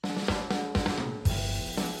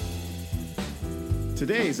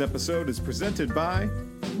Today's episode is presented by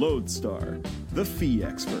Lodestar, the fee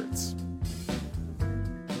experts.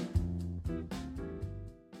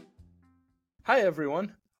 Hi,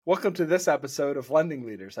 everyone. Welcome to this episode of Lending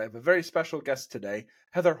Leaders. I have a very special guest today,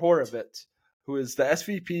 Heather Horovitz, who is the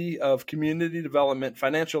SVP of Community Development,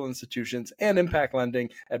 Financial Institutions, and Impact Lending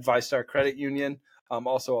at VyStar Credit Union.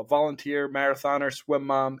 Also a volunteer, marathoner, swim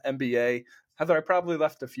mom, MBA. Heather, I probably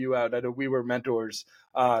left a few out. I know we were mentors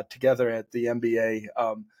together at the MBA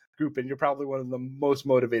group, and you're probably one of the most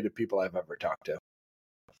motivated people I've ever talked to.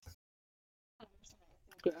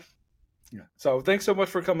 Yeah. So thanks so much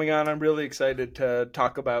for coming on. I'm really excited to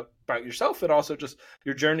talk about yourself and also just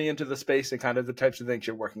your journey into the space and kind of the types of things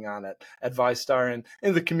you're working on at VyStar and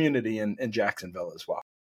in the community in Jacksonville as well.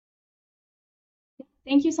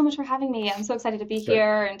 Thank you so much for having me. I'm so excited to be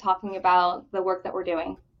here and talking about the work that we're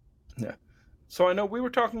doing. Yeah. So I know we were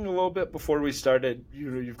talking a little bit before we started.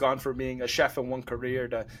 You've gone from being a chef in one career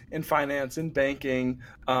to in finance, in banking,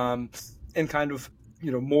 and kind of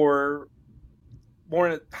more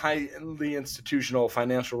highly institutional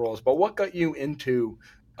financial roles. But what got you into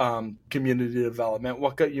community development?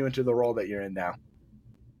 What got you into the role that you're in now?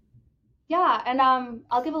 Yeah, and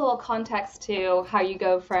I'll give a little context to how you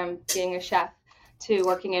go from being a chef to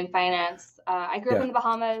working in finance. I grew up in the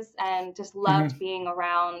Bahamas and just loved being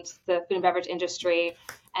around the food and beverage industry.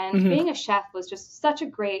 And being a chef was just such a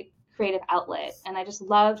great creative outlet. And I just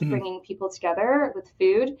loved bringing people together with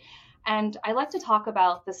food. And I like to talk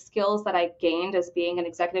about the skills that I gained as being an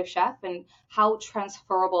executive chef and how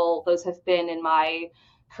transferable those have been in my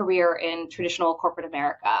career in traditional corporate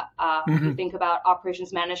America. You think about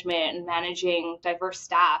operations management and managing diverse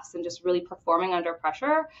staffs and just really performing under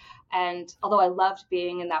pressure. And although I loved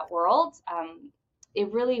being in that world, it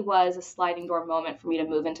really was a sliding door moment for me to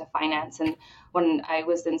move into finance. And when I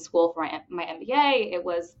was in school for my MBA, it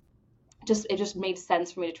just made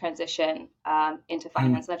sense for me to transition into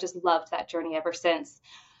finance. And I've just loved that journey ever since.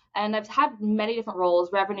 And I've had many different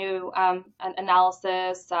roles: revenue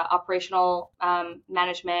analysis, operational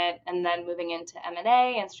management, and then moving into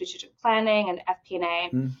M&A and strategic planning and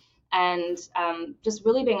FP&A, and just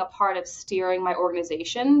really being a part of steering my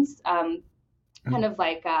organizations, kind of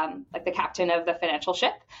like the captain of the financial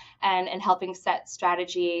ship, and helping set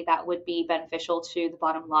strategy that would be beneficial to the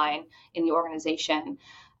bottom line in the organization.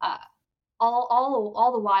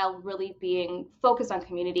 All the while really being focused on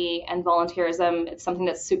community and volunteerism. It's something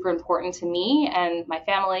that's super important to me and my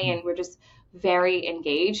family, and we're just very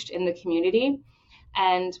engaged in the community.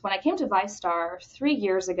 And when I came to VyStar 3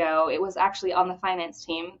 years ago, it was actually on the finance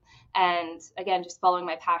team. And again, just following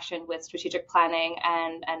my passion with strategic planning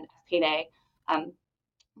and FP&A.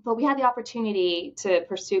 But we had the opportunity to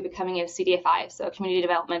pursue becoming a CDFI, so a Community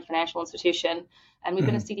Development Financial Institution. And we've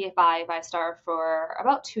been a CDFI VyStar for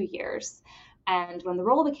about 2 years. And when the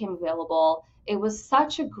role became available, it was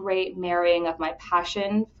such a great marrying of my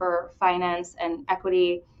passion for finance and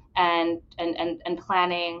equity and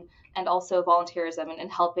planning, and also volunteerism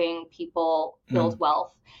and helping people build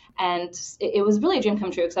wealth. And it was really a dream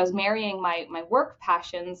come true, because I was marrying my work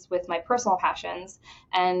passions with my personal passions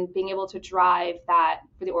and being able to drive that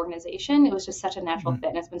for the organization. It was just such a natural fit,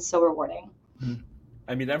 and it's been so rewarding.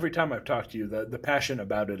 I mean, every time I've talked to you, the passion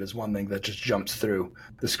about it is one thing that just jumps through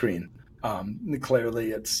the screen.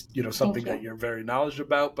 Clearly, it's something that you're very knowledgeable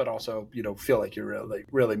about, but also feel like you're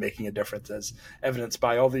really making a difference, as evidenced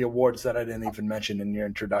by all the awards that I didn't even mention in your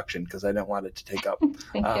introduction, because I didn't want it to take up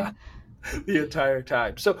the entire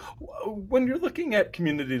time. So, when you're looking at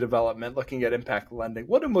community development, looking at impact lending,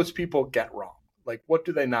 what do most people get wrong? Like, what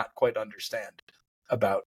do they not quite understand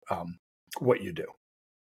about what you do?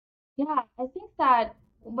 Yeah, I think that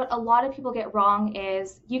what a lot of people get wrong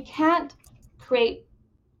is you can't create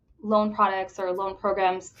loan products or loan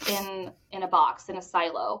programs in a box, in a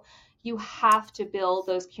silo. You have to build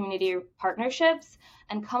those community partnerships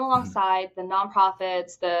and come alongside the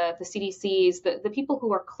nonprofits, the CDCs, the people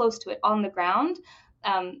who are close to it on the ground,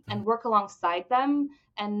 and work alongside them,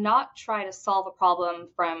 and not try to solve a problem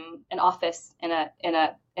from an office in a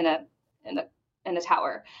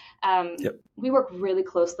tower. We work really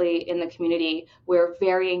closely in the community. We're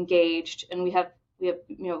very engaged, and we have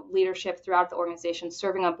leadership throughout the organization,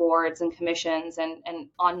 serving on boards and commissions and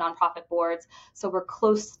on nonprofit boards. So we're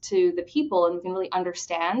close to the people, and we can really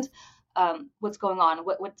understand what's going on,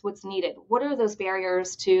 what's needed. What are those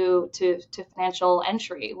barriers to financial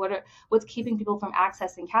entry? What's keeping people from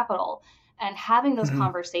accessing capital? And having those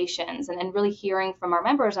conversations and really hearing from our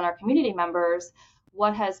members and our community members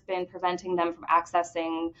what has been preventing them from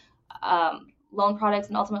accessing loan products,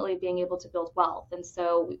 and ultimately being able to build wealth. And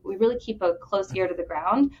so we really keep a close ear to the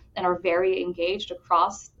ground and are very engaged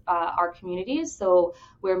across our communities. So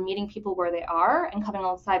we're meeting people where they are and coming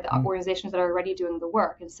alongside the organizations that are already doing the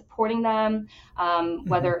work and supporting them,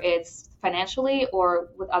 whether it's financially or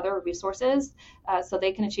with other resources, so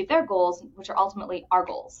they can achieve their goals, which are ultimately our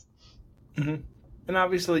goals. Mm-hmm. And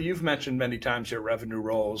obviously, you've mentioned many times your revenue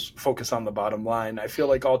roles focus on the bottom line. I feel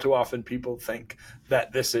like all too often people think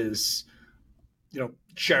that this is,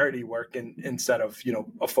 charity work instead of,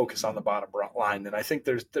 a focus on the bottom line. And I think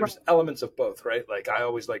there's elements of both, right? Like I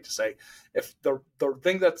always like to say, if the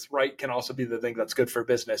thing that's right can also be the thing that's good for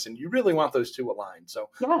business, and you really want those two aligned. So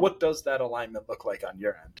what does that alignment look like on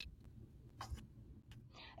your end?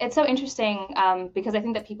 It's so interesting because I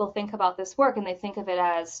think that people think about this work and they think of it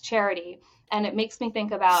as charity. And it makes me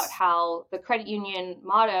think about how the credit union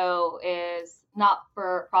motto is not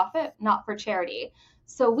for profit, not for charity.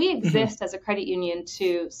 So we exist as a credit union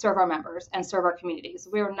to serve our members and serve our communities.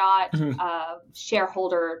 We're not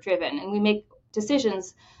shareholder driven, and we make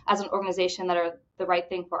decisions as an organization that are the right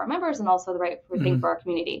thing for our members and also the right thing for our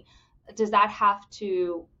community. Does that have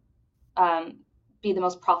to be the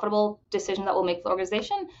most profitable decision that we'll make for the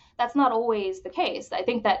organization? That's not always the case. I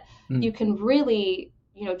think that you can really,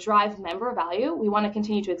 drive member value. We want to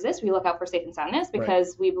continue to exist. We look out for safe and soundness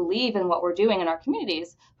because we believe in what we're doing in our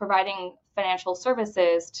communities, providing financial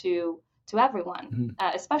services to everyone,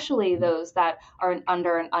 especially those that are in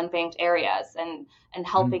under and unbanked areas, and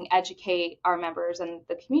helping educate our members and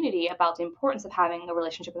the community about the importance of having a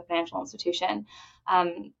relationship with a financial institution.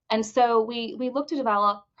 And so we look to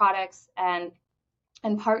develop products and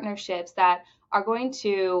partnerships that are going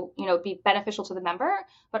to, be beneficial to the member,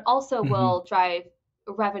 but also will drive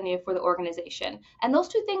revenue for the organization. And those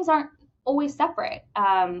two things aren't always separate.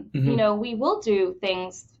 We will do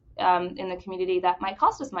things in the community that might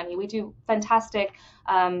cost us money. We do fantastic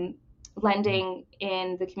lending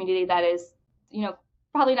in the community that is,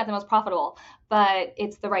 probably not the most profitable, but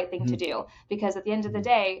it's the right thing to do, because at the end of the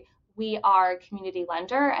day, we are a community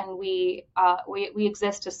lender, and we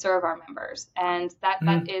exist to serve our members, and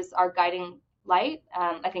that is our guiding light.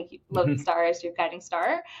 I think Lodestar is your guiding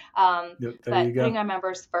star. But putting our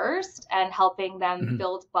members first and helping them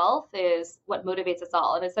build wealth is what motivates us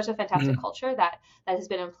all. And it's such a fantastic culture that has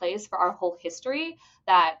been in place for our whole history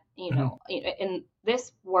that, in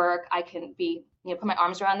this work, I can be, put my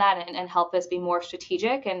arms around that and help us be more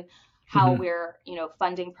strategic and how we're,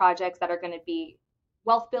 funding projects that are going to be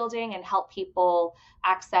wealth building and help people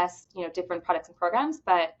access, different products and programs.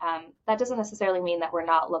 But that doesn't necessarily mean that we're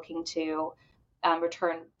not looking to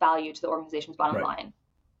return value to the organization's bottom line.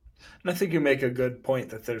 And I think you make a good point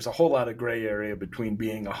that there's a whole lot of gray area between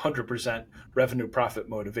being 100% revenue profit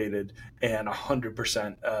motivated and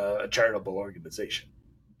 100% a charitable organization,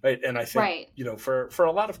 right? And I think, for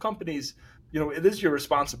a lot of companies, it is your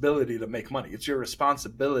responsibility to make money. It's your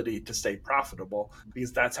responsibility to stay profitable,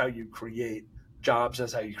 because that's how you create jobs,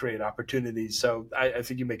 that's how you create opportunities. So I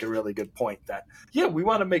think you make a really good point that, we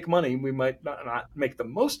want to make money. We might not make the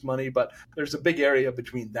most money, but there's a big area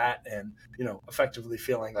between that and, effectively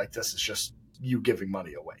feeling like this is just you giving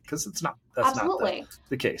money away, because it's not. That's Absolutely. not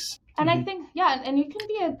the case. And I think, and you can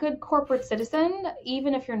be a good corporate citizen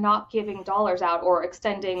even if you're not giving dollars out or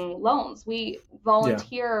extending loans. We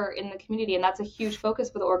volunteer in the community, and that's a huge focus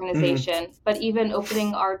for the organization. But even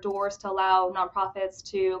opening our doors to allow nonprofits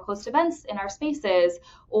to host events in our spaces,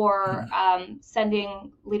 or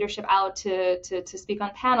sending leadership out to speak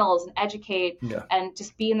on panels and educate and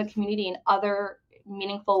just be in the community in other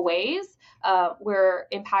meaningful ways, we're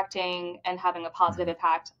impacting and having a positive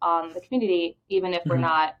impact on the community, even if we're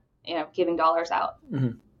not, giving dollars out.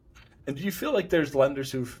 And do you feel like there's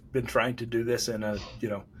lenders who've been trying to do this in a,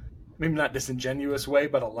 maybe not disingenuous way,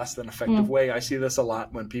 but a less than effective way? I see this a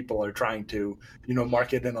lot when people are trying to,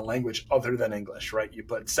 market in a language other than English, right? You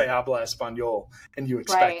put "se habla español" and you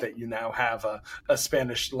expect that you now have a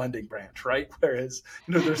Spanish lending branch, right? Whereas,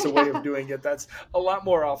 there's a way of doing it that's a lot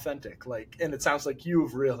more authentic. And it sounds like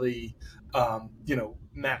you've really,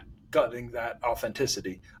 gutting that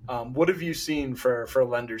authenticity. What have you seen for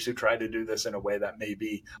lenders who try to do this in a way that may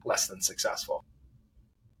be less than successful?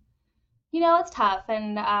 It's tough.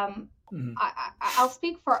 And I'll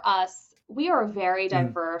speak for us. We are a very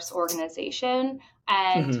diverse organization.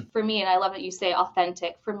 And for me, and I love that you say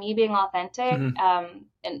authentic, for me, being authentic,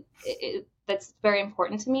 and that's very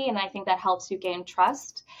important to me. And I think that helps you gain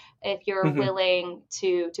trust if you're willing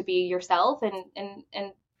to be yourself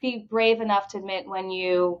and be brave enough to admit when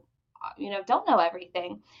you don't know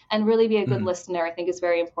everything, and really be a good listener, I think, is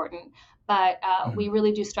very important. But we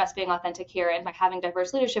really do stress being authentic here. And by having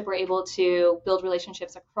diverse leadership, we're able to build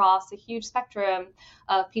relationships across a huge spectrum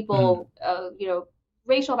of people,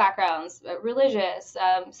 racial backgrounds, religious,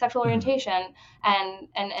 sexual orientation,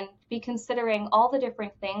 and be considering all the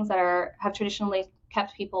different things that have traditionally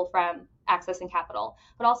kept people from accessing capital,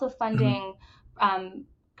 but also funding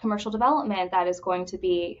commercial development that is going to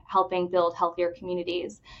be helping build healthier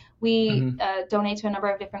communities. We donate to a number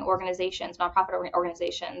of different organizations, nonprofit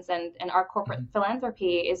organizations, and our corporate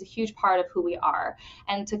philanthropy is a huge part of who we are.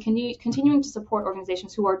 And to continuing to support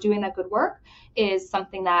organizations who are doing that good work is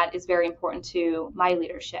something that is very important to my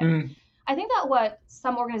leadership. I think that what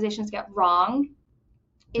some organizations get wrong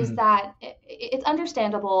is that it's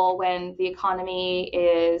understandable when the economy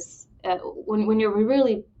is, when we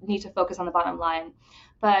really need to focus on the bottom line.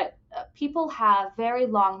 But people have very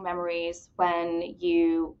long memories when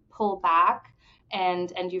you pull back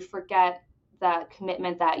and you forget the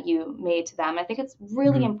commitment that you made to them. I think it's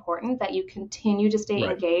really important that you continue to stay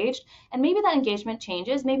engaged, and maybe that engagement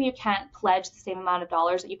changes. Maybe you can't pledge the same amount of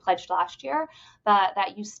dollars that you pledged last year, but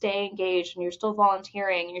that you stay engaged and you're still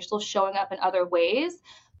volunteering and you're still showing up in other ways,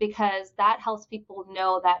 because that helps people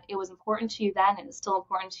know that it was important to you then and it's still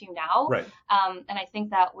important to you now. And I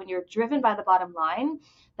think that when you're driven by the bottom line,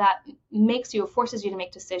 that forces you to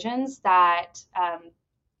make decisions that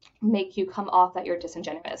make you come off that you're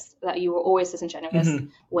disingenuous, that you were always disingenuous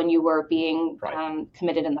when you were being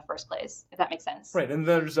committed in the first place, if that makes sense. Right. And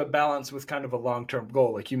there's a balance with kind of a long-term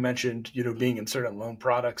goal. Like you mentioned, being in certain loan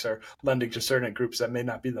products or lending to certain groups that may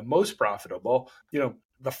not be the most profitable.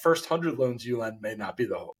 The first 100 loans you lend may not be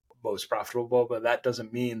the most profitable, but that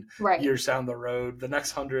doesn't mean years down the road, the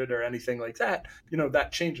next 100 or anything like that,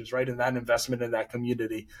 that changes, right? And that investment in that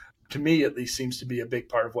community, to me at least, seems to be a big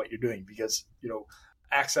part of what you're doing, because,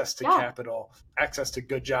 access to capital, access to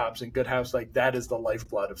good jobs and good house, like that is the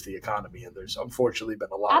lifeblood of the economy. And there's unfortunately been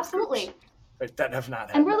a lot of groups that have not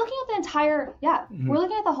had and we're looking at the entire we're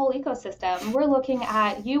looking at the whole ecosystem. We're looking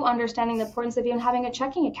at you understanding the importance of even having a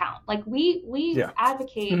checking account. Like we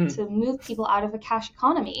advocate to move people out of a cash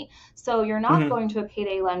economy, so you're not going to a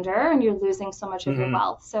payday lender and you're losing so much of your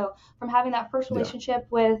wealth. So from having that first relationship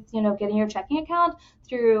with getting your checking account,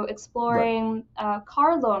 through exploring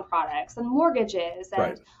car loan products and mortgages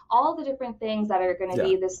and all the different things that are going to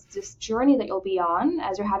be this journey that you'll be on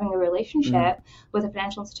as you're having a relationship with a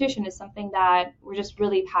financial institution, is something that we're just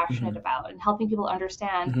really passionate about, and helping people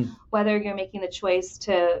understand whether you're making the choice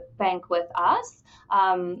to bank with us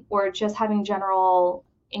or just having general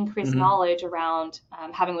increased knowledge around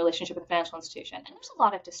having a relationship with a financial institution. And there's a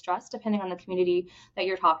lot of distrust depending on the community that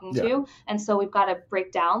you're talking to. And so we've got to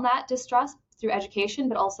break down that distrust through education,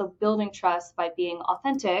 but also building trust by being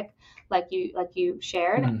authentic, like you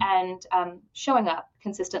shared, and showing up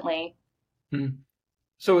consistently.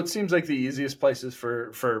 So it seems like the easiest places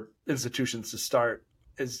for institutions to start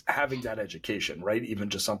is having that education, right? Even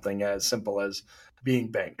just something as simple as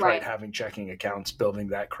being banked, right? Having checking accounts, building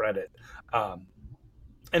that credit.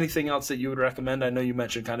 Anything else that you would recommend? I know you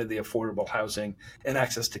mentioned kind of the affordable housing and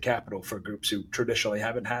access to capital for groups who traditionally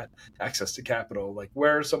haven't had access to capital. Like,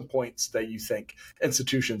 where are some points that you think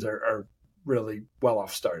institutions are really well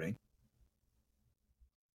off starting?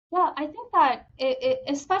 Yeah, I think that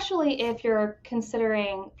especially if you're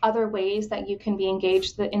considering other ways that you can be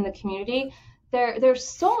engaged in the community, there's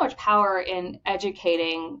so much power in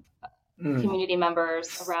educating community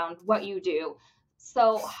members around what you do.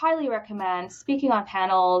 So highly recommend speaking on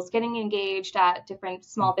panels, getting engaged at different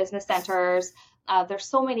small business centers. There's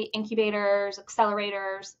so many incubators,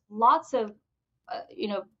 accelerators, lots of,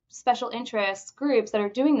 special interest groups that are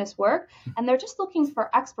doing this work, and they're just looking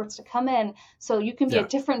for experts to come in so you can be a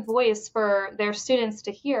different voice for their students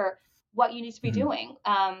to hear what you need to be doing,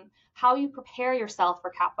 how you prepare yourself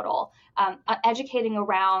for capital, educating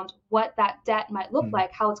around what that debt might look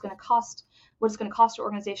like, how it's going to cost, what it's going to cost your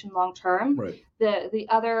organization long term. The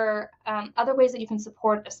other ways that you can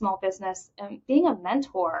support a small business, being a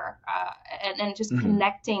mentor and just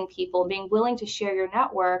connecting people, being willing to share your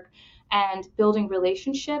network and building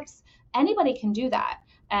relationships. Anybody can do that.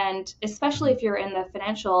 And especially if you're in the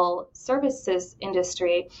financial services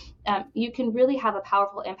industry, you can really have a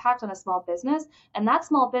powerful impact on a small business. And that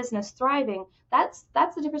small business thriving, that's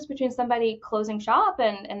the difference between somebody closing shop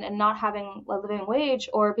and not having a living wage,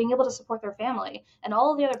 or being able to support their family, and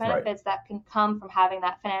all of the other benefits that can come from having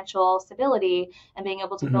that financial stability and being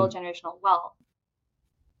able to build generational wealth.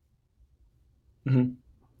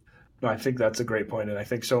 No, I think that's a great point. And I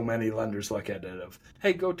think so many lenders look at it of,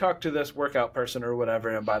 hey, go talk to this workout person or whatever.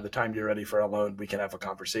 And by the time you're ready for a loan, we can have a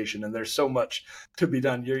conversation. And there's so much to be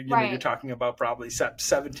done. You're talking about probably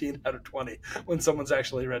 17 out of 20 when someone's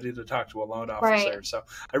actually ready to talk to a loan officer. Right. So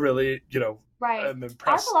I really, I'm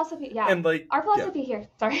impressed. Our philosophy, And our philosophy here,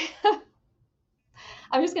 sorry.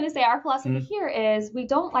 I'm just going to say our philosophy here is we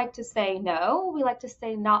don't like to say no. We like to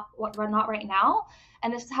say not right now.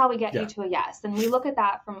 And this is how we get you to a yes. And we look at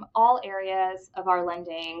that from all areas of our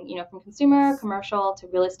lending, from consumer, commercial to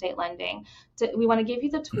real estate lending. We want to give you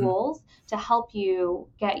the tools to help you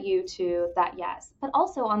get you to that yes. But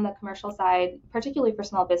also on the commercial side, particularly for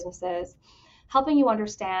small businesses, helping you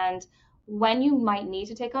understand when you might need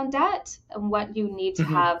to take on debt and what you need to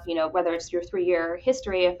have, whether it's your 3-year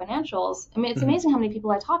history of financials. I mean, it's amazing how many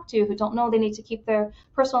people I talk to who don't know they need to keep their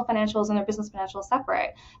personal financials and their business financials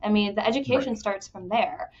separate. I mean, the education starts from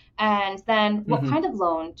there. And then what kind of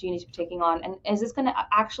loan do you need to be taking on? And is this going to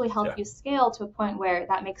actually help you scale to a point where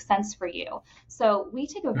that makes sense for you? So we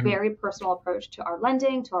take a very personal approach to our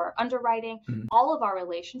lending, to our underwriting, all of our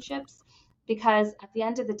relationships. Because at the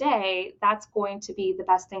end of the day, that's going to be the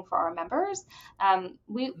best thing for our members.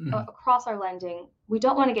 Across our lending, we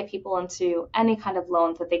don't want to get people into any kind of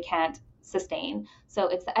loans that they can't sustain. So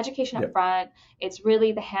it's the education up front. It's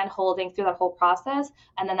really the hand holding through that whole process,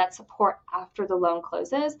 and then that support after the loan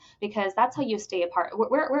closes, because that's how you stay apart.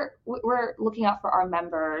 We're looking out for our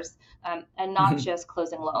members and not just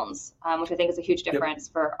closing loans, which I think is a huge difference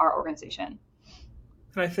for our organization.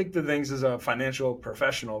 And I think the things as a financial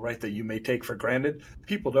professional, right, that you may take for granted,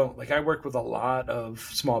 people don't. Like, I work with a lot of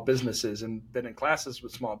small businesses and been in classes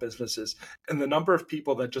with small businesses, and the number of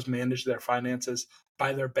people that just manage their finances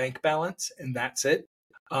by their bank balance and that's it,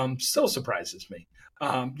 still surprises me.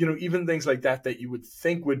 Even things like that you would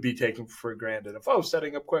think would be taken for granted of,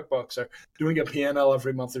 setting up QuickBooks or doing a P&L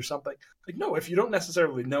every month or something. Like, no, if you don't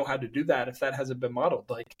necessarily know how to do that, if that hasn't been modeled,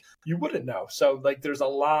 like, you wouldn't know. So, like, there's a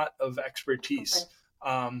lot of expertise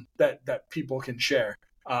that people can share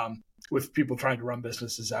with people trying to run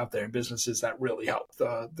businesses out there, and businesses that really help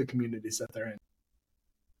the communities that they're in.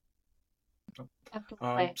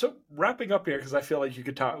 So wrapping up here, because I feel like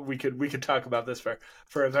we could talk about this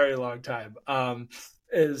for a very long time.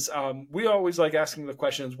 We always like asking the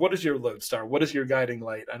questions: what is your lodestar? What is your guiding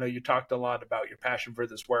light? I know you talked a lot about your passion for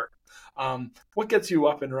this work. What gets you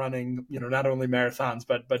up and running? Not only marathons,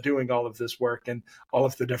 but doing all of this work and all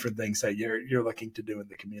of the different things that you're looking to do in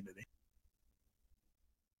the community.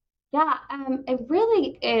 Yeah,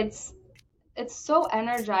 it's so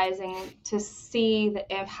energizing to see the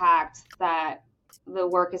impact that the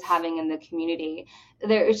work is having in the community.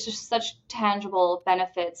 There is just such tangible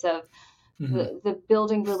benefits of the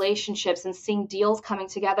building relationships and seeing deals coming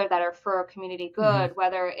together that are for community good,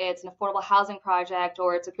 whether it's an affordable housing project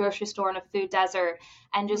or it's a grocery store in a food desert,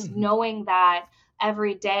 and just knowing that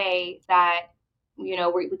every day that,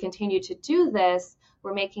 we continue to do this,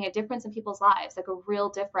 we're making a difference in people's lives, like a real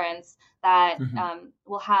difference that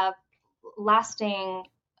will have lasting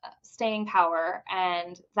staying power.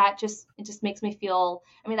 And it just makes me feel,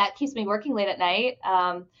 that keeps me working late at night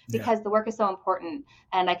because the work is so important,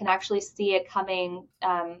 and I can actually see it coming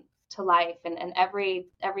to life. And every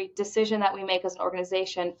decision that we make as an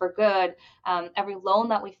organization for good, every loan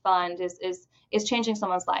that we fund is changing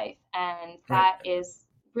someone's life. And that is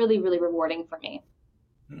really, really rewarding for me.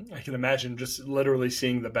 I can imagine just literally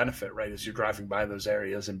seeing the benefit, right, as you're driving by those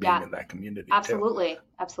areas and being in that community. Absolutely. Too.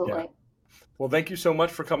 Absolutely. Yeah. Well, thank you so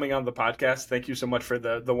much for coming on the podcast. Thank you so much for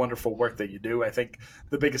the wonderful work that you do. I think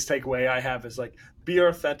the biggest takeaway I have is, like, be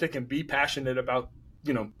authentic and be passionate about,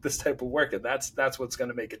 this type of work. And that's what's going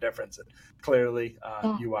to make a difference. And clearly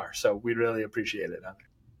you are. So we really appreciate it, Heather.